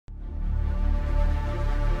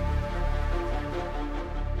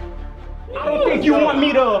Think you want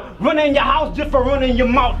me to run in your house just for running your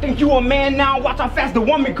mouth? Think you a man now? Watch how fast the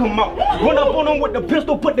woman come out. Run up on him with the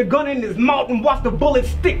pistol, put the gun in his mouth, and watch the bullet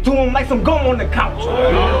stick to him like some gum on the couch.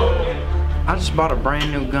 I just bought a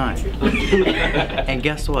brand new gun. And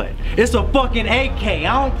guess what? It's a fucking AK. I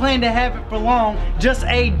don't plan to have it for long, just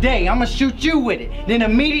a day. I'ma shoot you with it. Then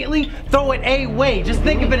immediately throw it away. Just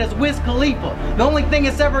think of it as Wiz Khalifa. The only thing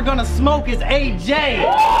it's ever gonna smoke is AJ.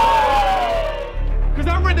 Cause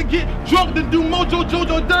I'd rather get drunk than do Mojo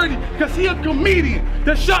Jojo dirty. Cause he a comedian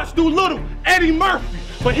that shots too little, Eddie Murphy.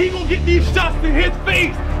 But he gon' get these shots to his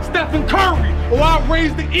face, Stephen Curry. Or I'll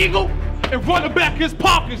raise the eagle and run it back his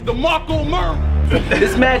pockets, the Marco Murray.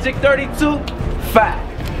 This Magic 32, 5.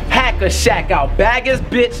 Hack a shack out, bag his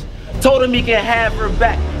bitch, told him he can have her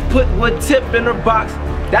back. Put wood tip in her box,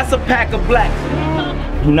 that's a pack of blacks.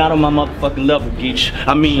 You're not on my motherfucking level, Geech.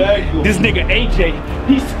 I mean, this nigga AJ,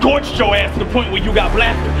 he scorched your ass to the point where you got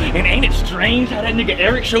blacker. And ain't it strange how that nigga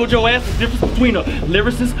Eric showed your ass the difference between a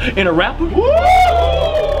lyricist and a rapper?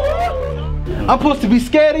 I'm supposed to be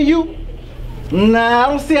scared of you? Nah, I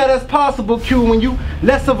don't see how that's possible, Q, when you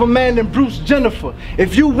less of a man than Bruce Jennifer.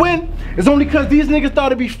 If you win, it's only cause these niggas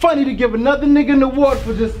thought it'd be funny to give another nigga an award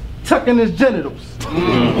for just tucking his genitals.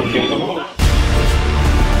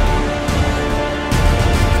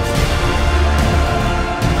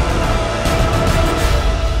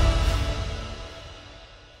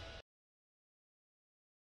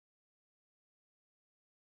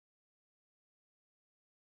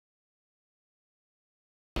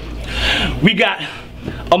 We got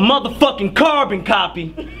a motherfucking carbon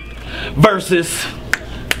copy versus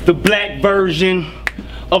the black version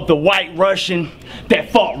of the white Russian that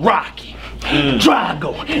fought Rocky.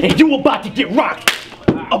 Drago, and you about to get rocked.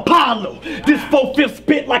 Apollo, this 4/5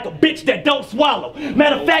 spit like a bitch that don't swallow.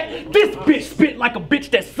 Matter of fact, this bitch spit like a bitch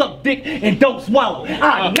that suck dick and don't swallow.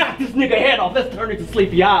 I knock this nigga head off. Let's turn it to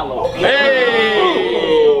Sleepy Hollow. Hey!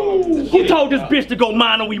 Who told this bitch to go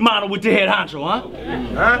mano y mano with the head honcho,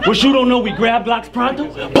 huh? What you don't know, we grab Glocks pronto,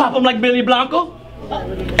 pop them like Billy Blanco.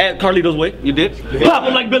 At Carlito's way, you did. Pop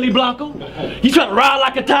him like Billy Blanco. You try to ride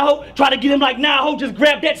like a Tahoe, try to get him like Naho, just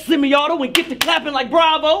grab that semi-auto and get to clapping like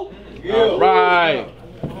Bravo. Yeah. Right.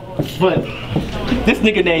 But this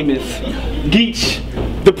nigga name is Geech,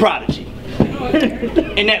 the Prodigy.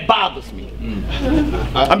 And that bothers me.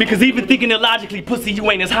 I mean, because even thinking illogically, pussy, you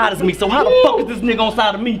ain't as hot as me, so how the fuck is this nigga on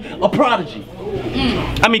side of me a prodigy?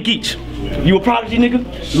 I mean, Geech, you a prodigy, nigga?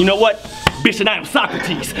 You know what? Bitch, and I am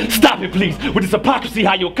Socrates. Stop it, please, with this hypocrisy,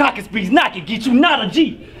 how your cock is please knock it, Geech, you not a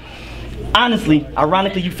G. Honestly,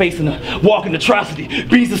 ironically, you facing a walking atrocity.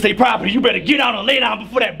 Beast of state property, you better get out and lay down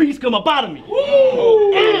before that beast come up out of me.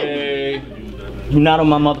 Okay. You're not on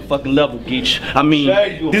my motherfucking level, Geech. I mean,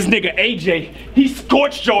 this nigga AJ, he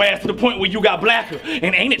scorched your ass to the point where you got blacker.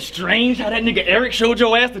 And ain't it strange how that nigga Eric showed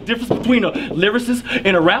your ass the difference between a lyricist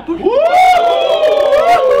and a rapper? What's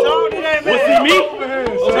it, me?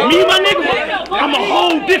 Me, my nigga? I'm a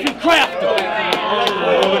whole different crafter.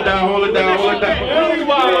 Hold it down, hold it down, hold it down.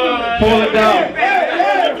 Hold it down.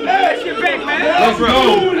 Let's go.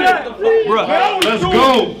 Bruh. Let's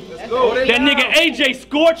go. That nigga AJ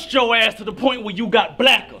scorched your ass to the point where you got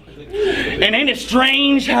blacker. And ain't it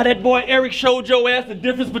strange how that boy Eric showed your ass the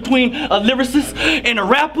difference between a lyricist and a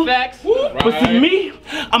rapper? Facts. But see me,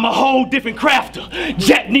 I'm a whole different crafter.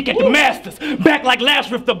 Jack Nick at the Masters. Back like Last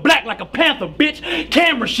Rift, the black like a panther, bitch.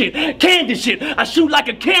 Camera shit, candy shit. I shoot like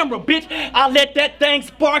a camera, bitch. I let that thing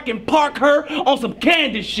spark and park her on some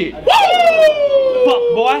candy shit. Woo!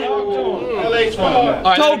 Fuck, boy.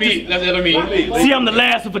 Alright, let me. See, I'm the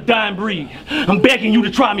last of a dying breed. I'm begging you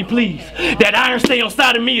to try me, please. That iron stay on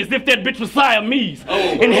side of me as if that bitch was Siamese.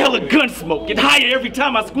 Inhale a gun smoke, get higher every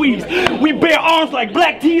time I squeeze. We bear arms like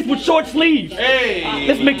black tees with short sleeves. Hey.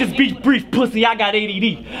 Let's make this beat brief, pussy. I got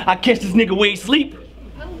ADD. I catch this nigga where he sleep.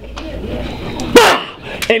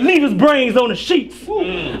 And leave his brains on the sheets.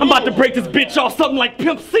 I'm about to break this bitch off something like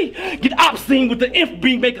Pimp C. Get obscene with the inf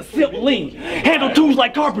beam, make a silk lean. Handle tools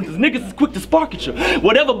like carpenters, niggas is quick to spark at you.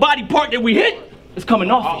 Whatever body part that we hit, it's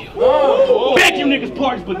coming off of you. Beg you niggas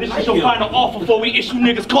parties, but this is your final offer before we issue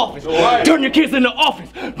niggas coffins. Turn your kids into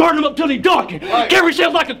orphans, burn them up till they darken. Carry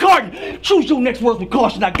shells like a carton. Choose your next words with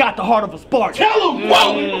caution. I got the heart of a Spartan. Tell them,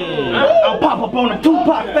 whoa! I'll pop up on them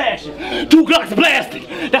Tupac fashion. 2 Glocks blasting.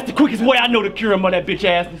 That's the quickest way I know to cure him of that bitch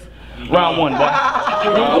assness. Round 1, boy.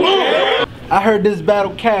 I heard this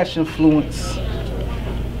battle cash influence.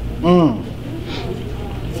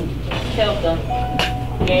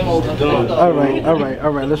 Game over. All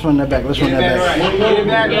right. Let's run that back.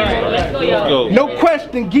 No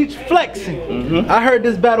question, Geech flexing. I heard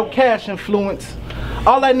this battle cash influence.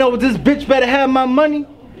 All I know is this bitch better have my money,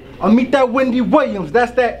 I'll meet that Wendy Williams.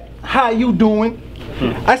 That's that, how you doing?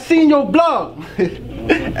 I seen your blog.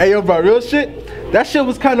 Hey, yo, bro, real shit? That shit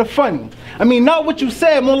was kind of funny. I mean, not what you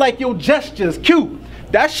said, more like your gestures. Cute.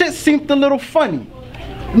 That shit seemed a little funny.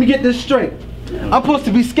 Let me get this straight. I'm supposed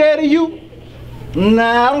to be scared of you?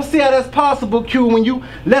 Nah, I don't see how that's possible, Q, when you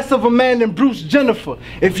less of a man than Bruce Jennifer.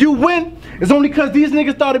 If you win, it's only because these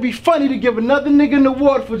niggas thought it'd be funny to give another nigga an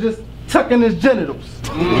award for just tucking his genitals.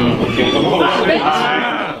 Okay.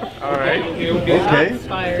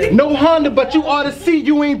 No Honda, but you ought to see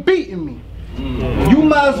you ain't beating me. You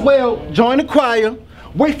might as well join the choir,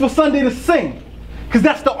 wait for Sunday to sing, because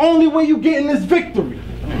that's the only way you getting this victory.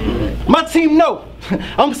 My team know.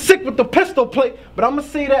 I'm sick with the pistol play, but I'm gonna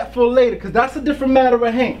say that for later, because that's a different matter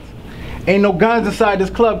of hands. Ain't no guns inside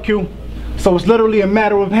this club, Q, so it's literally a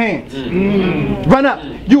matter of hands. Run up,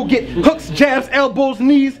 you'll get hooks, jabs, elbows,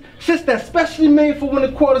 knees, shit's that's specially made for when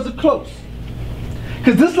the quarters are close.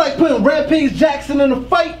 Because this like putting Rampage Jackson in a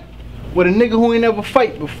fight with a nigga who ain't ever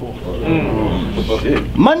fight before.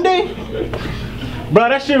 Monday? Bro,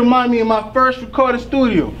 that shit remind me of my first recording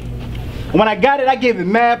studio. When I got it, I gave it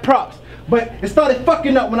mad props. But it started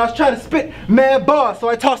fucking up when I was trying to spit mad bars, so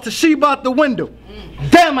I tossed the Sheba out the window.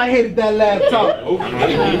 Damn, I hated that laptop.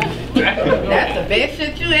 That's the best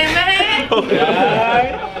shit you ever had?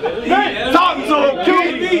 Talk to him, Q.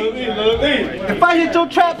 If I hit your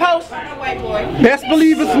trap house, best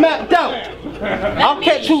believe it's mapped out. I'll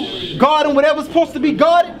catch you guarding whatever's supposed to be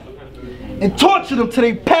guarded and torture them till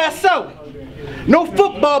they pass out. No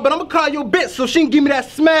football, but I'm gonna call your bitch so she can give me that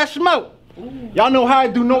smash mouth. Y'all know how I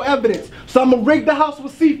do, no evidence. So I'm gonna rig the house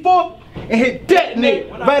with C4 and hit detonate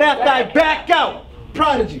right after I back out.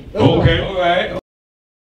 Prodigy. Okay. Alright.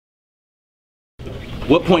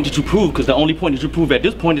 What point did you prove? Because the only point that you prove at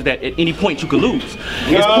this point is that at any point you could lose.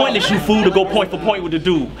 It's pointless, you fool, to go point for point with the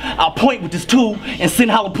dude. I'll point with this tool and send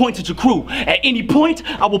hollow points at your crew. At any point,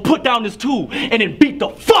 I will put down this tool and then beat the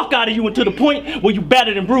fuck out of you until the point where you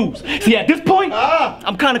battered and bruised. See, at this point,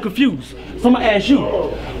 I'm kind of confused. So I'm gonna ask you,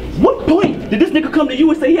 what point did this nigga come to you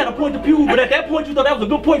and say he had a point to Q, but at that point you thought that was a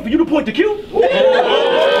good point for you to point to Q?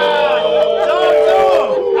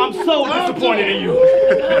 I'm so disappointed in you.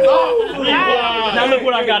 Now look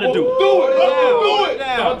what I gotta do. Do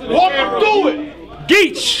it! Walk him through it!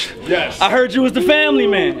 Geech! Yes. I heard you was the family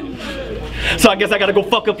man. So I guess I gotta go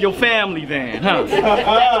fuck up your family then, huh?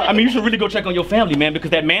 I mean, you should really go check on your family, man, because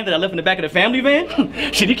that man that I left in the back of the family van,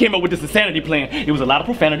 shit, he came up with this insanity plan. It was a lot of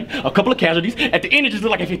profanity, a couple of casualties. At the end, it just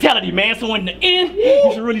looked like a fatality, man. So in the end,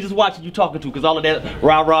 you should really just watch who you talking to, because all of that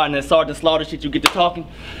rah-rah and that Sergeant Slaughter shit you get to talking,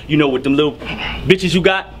 you know, with them little bitches you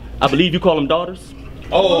got, I believe you call them daughters.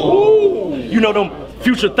 Oh. You know them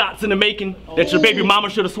future thoughts in the making that your baby mama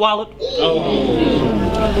should have swallowed?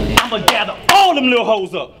 Oh. I'ma gather all them little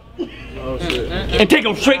hoes up. Oh, shit. And take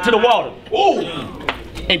them straight to the water. Ooh.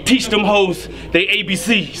 And teach them hoes they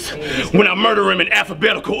ABCs when I murder them in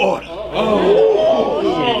alphabetical order.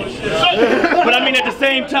 Oh. But I mean, at the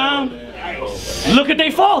same time, look at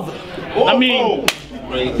their father. I mean,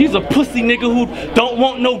 he's a pussy nigga who don't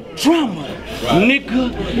want no drama.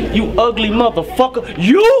 Nigga, you ugly motherfucker.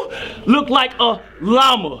 You look like a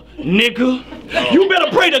llama, nigga. You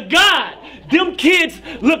better pray to God. Them kids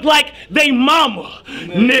look like they mama,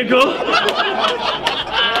 nigga.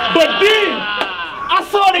 But then, I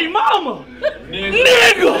saw they mama,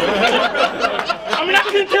 nigga. I mean, I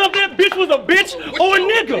couldn't tell if that bitch was a bitch or a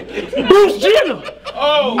nigga. Bruce Jenner.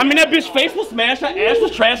 Oh. I mean, that bitch face was smashed, her ass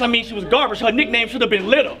was trash. I mean, she was garbage. Her nickname should have been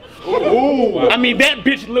Little. Ooh. I mean, that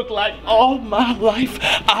bitch looked like all my life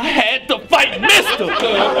I had to fight Mister.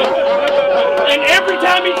 And every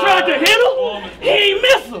time he tried to hit her, he ain't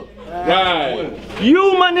miss her. Right.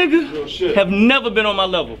 You, my nigga, have never been on my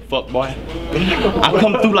level, fuck boy. I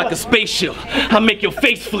come through like a spaceship. I make your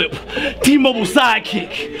face flip. T-Mobile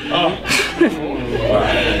sidekick.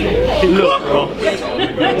 Hey, look, bro.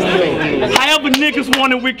 However niggas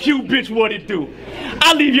want it with Q, bitch, what it do?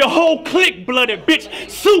 I leave your whole clique blooded, bitch.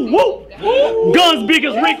 Sue, whoop. Guns big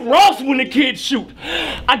as Rick Ross when the kids shoot.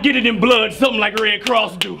 I get it in blood, something like Red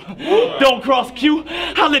Cross do. Don't cross Q.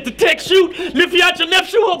 I let the tech shoot. Lift you out your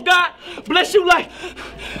left shoe, hope God bless you like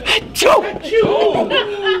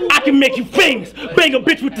I can make you famous. Bang a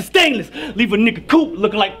bitch with the stainless. Leave a nigga coop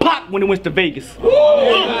looking like Pac when he went to Vegas.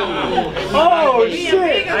 Oh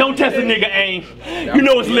shit. Don't test a nigga aim. You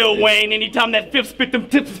know it's Lil Wayne. Anytime that fifth spit them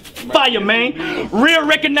tips fire, man. Real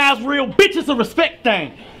recognize real bitches a respect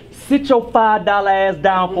thing. Sit your $5 ass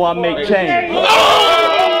down before I make change.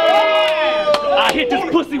 I I hit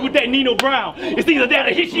this pussy with that Nino Brown. It's either that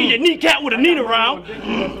or hit you in your kneecap with a Nina round.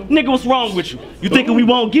 Nigga, what's wrong with you? You thinking we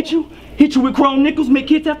won't get you? Hit you with chrome nickels, make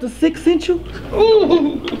kids after 6 inch you?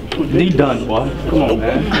 Ooh. He done, boy. Come on,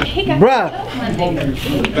 man. Bruh,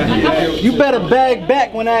 you better bag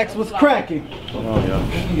back when I asked what's cracking.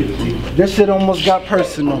 This shit almost got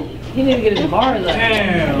personal. He need to get his bars up.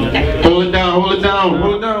 Damn. Hold it down, hold it down,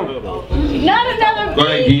 hold it down. Not another Go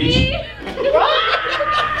ahead, Geech.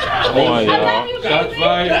 Come on, y'all. Shots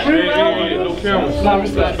fired. Hey, no cameras.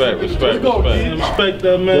 Respect. Respect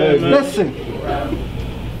that man, man. Listen,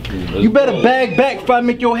 you better bag back if I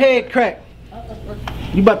make your head crack.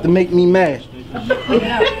 You about to make me mad.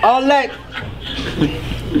 All that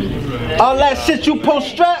shit you post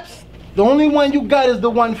straps, the only one you got is the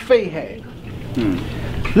one Faye had.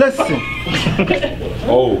 Listen.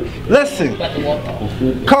 Listen.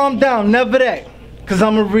 Calm down, never that. Cause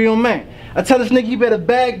I'm a real man. I tell this nigga you better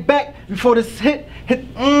bag back before this hit.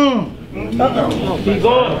 Keep going. Hold it down. Come on, Geech.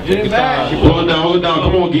 Hold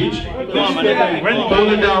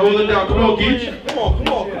it down. Come on, Geech. Come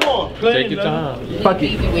on. Take your time. Fuck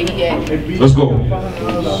it. Let's go.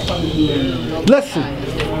 Listen.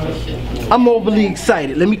 I'm overly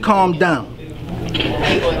excited. Let me calm down.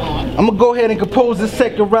 I'm gonna go ahead and compose this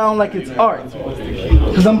second round like it's art.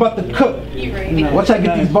 Cause I'm about to cook. Watch I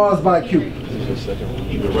get these bars by Q.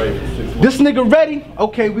 This nigga ready?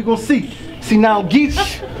 Okay, we gonna see. See now Geech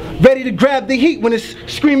ready to grab the heat when it's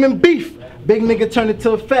screaming beef. Big nigga turned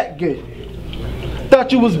into a fat good.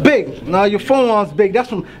 Thought you was big. Nah, your phone arm's big. That's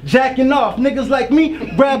from jacking off. Niggas like me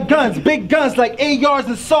grab guns, big guns like ARs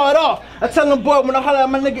and saw it off. I tell them boy when I holler at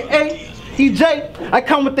my nigga EJ, I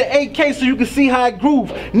come with the AK so you can see how I groove.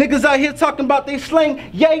 Niggas out here talking about they slang,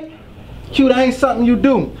 yay. Q, that ain't something you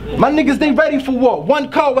do. My niggas, they ready for war. One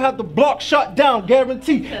car will have the block shot down,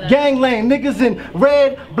 guarantee. Gangland, niggas in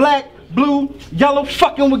red, black, blue, yellow,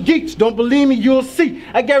 fucking with geeks. Don't believe me, you'll see.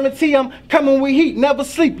 I guarantee I'm coming with heat, never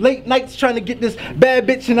sleep. Late nights trying to get this bad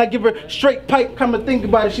bitch and I give her straight pipe. Come and think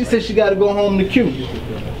about it, she said she gotta go home to Q.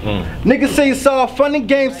 Niggas say it's all fun and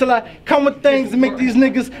games till I come with things and make these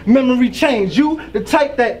niggas memory change. You, the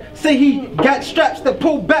type that say he got straps that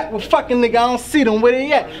pull back with fucking nigga, I don't see them where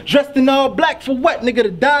they at. Dressed in all black for what, nigga, to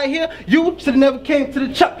die here? You should've never came to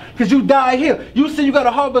the chuck, cause you died here. You say you got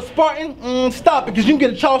a harbor Spartan? Stop it, cause you can get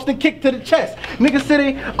a Charleston kick to the chest. Niggas say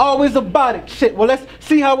they always about it. Shit, well let's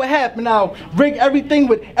see how it happened. I'll rig everything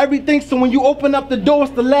with everything so when you open up the door,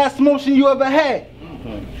 it's the last motion you ever had.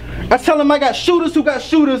 I tell them I got shooters who got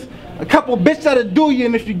shooters, a couple bitch that'll do you,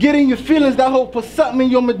 and if you get in your feelings, that hoe put something in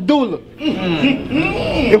your medulla.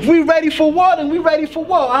 If we ready for war, then we ready for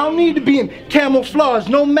war. I don't need to be in camouflage,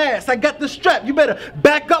 no mask. I got the strap. You better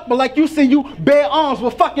back up, but like you say, you bare arms. Well,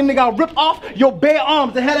 fucking nigga, I'll rip off your bare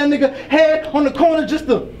arms and have that nigga head on the corner just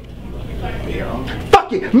to...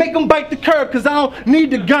 Fuck it, make them bite the curb cause I don't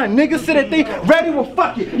need the gun. Niggas say that they ready, well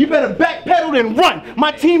fuck it. You better backpedal and run.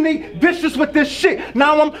 My team, they vicious with this shit.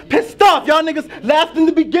 Now I'm pissed off. Y'all niggas laughed in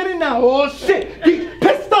the beginning now. Oh shit, he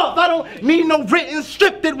pissed off. I don't need no written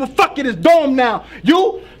scripted. Well fuck it, it's dome now.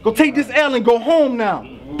 You, go take this L and go home now.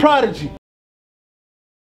 Prodigy.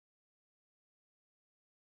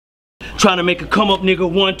 Trying to make a come up nigga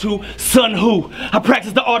 1, 2, son who? I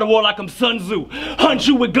practice the art of war like I'm Sun Tzu. Hunt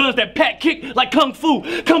you with guns that pack kick like Kung Fu.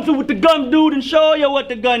 Come through with the gun dude and show you what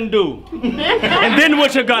the gun do. And then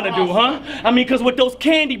what you gonna do, huh? I mean, cause with those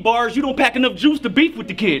candy bars, you don't pack enough juice to beef with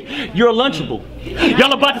the kid. You're lunchable.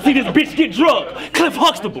 Y'all about to see this bitch get drugged. Cliff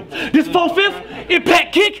Huxtable. This 4/5, it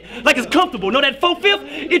pack kick like it's comfortable. Know that 4/5,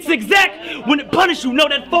 it's exact when it punish you. Know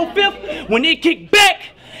that 4/5, when it kick back,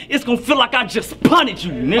 it's gonna feel like I just punted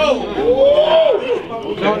you, nigga.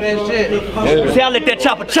 See, I let that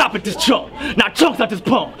chopper chop at this chunk. Now chunks out this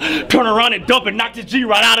pump. Turn around and dump and knock this G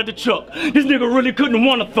right out of the truck. This nigga really couldn't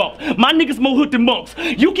want a thought. My niggas more hood than monks.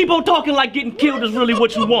 You keep on talking like getting killed is really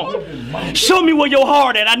what you want. Show me where your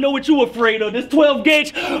heart at. I know what you afraid of. This 12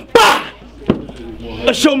 gauge, bah!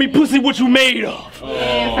 Show me pussy what you made of.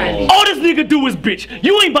 All this nigga do is bitch.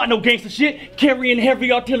 You ain't about no gangster shit. Carrying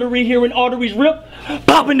heavy artillery, hearing arteries rip.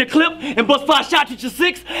 Popping the clip and bust 5 shots at your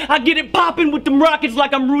 6. I get it popping with them rockets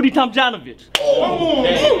like I'm Rudy Tomjanovich.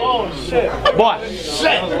 Oh shit. Boy,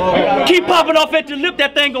 shit. Keep popping off at your lip,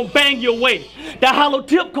 that thing gon' bang your way. That hollow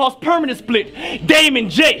tip cause permanent split. Dame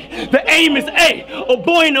and J. The aim is A. A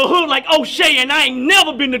boy in the hood like O'Shea, and I ain't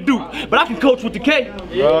never been the dude. But I can coach with the K.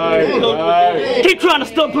 Right. Keep trying to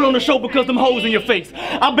stunt put on the show because them hoes in your face.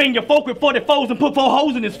 I bang your folk with 40 foes and put 4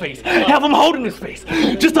 hoes in his face. Have him holding his face,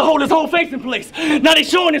 just to hold his whole face in place. Now they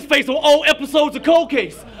showing his face on old episodes of Cold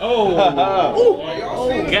Case. Oh.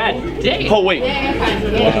 God damn. Oh wait.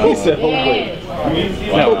 He said, oh wait.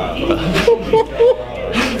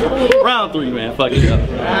 Round 3, man. Fuck it up.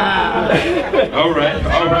 All right.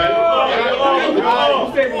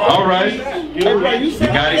 You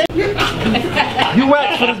got it. You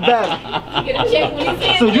asked for this battle,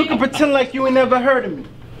 so you can pretend like you ain't never heard of me.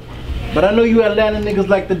 But I know you Atlanta niggas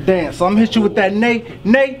like to dance, so I'm hit you with that nay,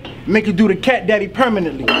 make you do the cat daddy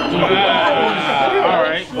permanently.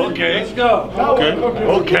 Alright, okay. Let's go.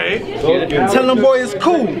 Okay. Tell them boy it's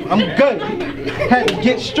cool, I'm good. Had to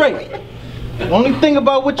get straight. The only thing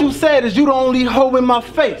about what you said is you the only hoe in my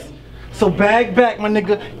face. So bag back, my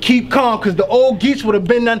nigga, keep calm, cause the old Geech would have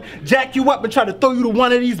been done jack you up and try to throw you to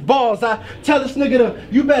one of these balls. I tell this nigga to,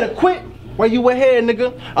 you better quit while you were here,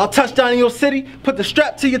 nigga. I'll touch down in your city, put the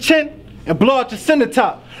strap to your chin, and blow out your cinder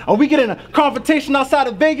top. Or we get in a confrontation outside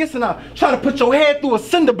of Vegas and I'll try to put your head through a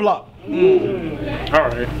cinder block.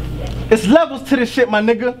 Alright. It's levels to this shit, my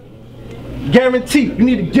nigga. Guaranteed, you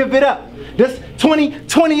need to give it up. This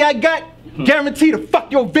 2020 I got, guaranteed to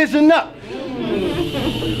fuck your vision up.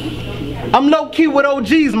 I'm low-key with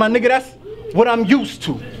OGs, my nigga, that's what I'm used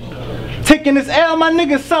to. Taking this L, my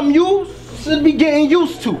nigga, is something you should be getting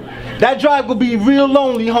used to. That drive will be real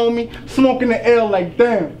lonely, homie. Smoking the L like,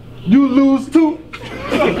 damn, you lose too?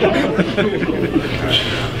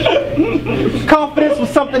 Confidence was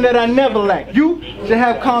something that I never lacked. You should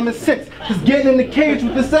have common sense. Cause getting in the cage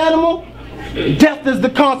with this animal, death is the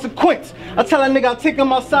consequence. I tell that nigga I'll take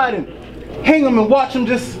him outside and hang him and watch him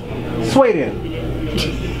just sway there.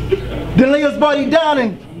 Then lay his body down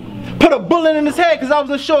and put a bullet in his head cause I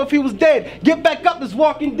wasn't sure if he was dead. Get back up is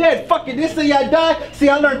Walking Dead. Fuck it, they say I died. See,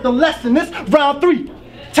 I learned the lesson. This round 3.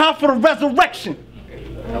 Time for the resurrection.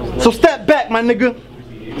 So step back, my nigga.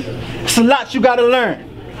 It's a lot you gotta learn.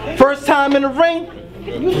 First time in the ring,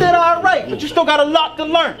 you did alright, but you still got a lot to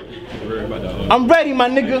learn. I'm ready, my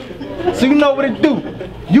nigga, so you know what to do.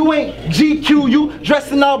 You ain't GQ, you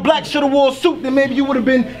dressed in all black, should've wore a suit, then maybe you would've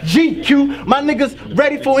been GQ. My niggas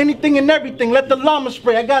ready for anything and everything. Let the llama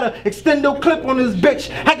spray. I got an extendo clip on this bitch.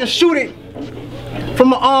 I can shoot it from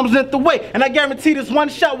my arm's length away, and I guarantee this one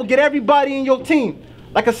shot will get everybody in your team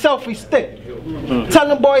like a selfie stick. Tell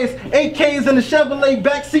them boys AKs in the Chevrolet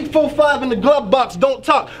backseat, 4.5 in the glove box, don't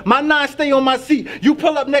talk. My 9 stay on my seat. You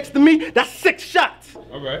pull up next to me, that's 6 shots.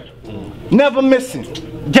 Alright. Never missing,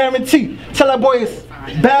 guaranteed. Tell that boy it's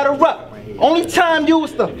batter up. Only time you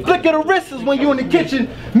was to flick of the wrist is when you in the kitchen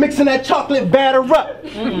mixing that chocolate batter up.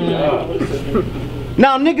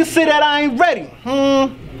 Now niggas say that I ain't ready.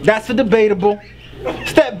 That's a debatable.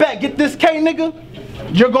 Step back, get this K, nigga.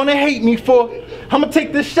 You're gonna hate me for. I'ma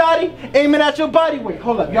take this shotty, aiming at your body weight.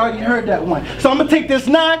 Hold up, you already heard that one. So I'ma take this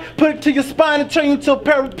 9, put it to your spine and turn you into a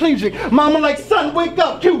paraplegic. Mama like, son, wake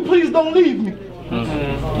up, Q, please don't leave me.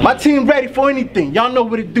 My team ready for anything, y'all know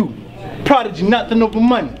what it do. Prodigy, nothing over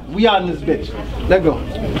money. We out in this bitch. Let's go.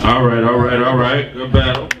 Alright. Good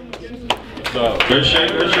battle. Good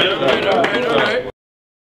shit. Alright.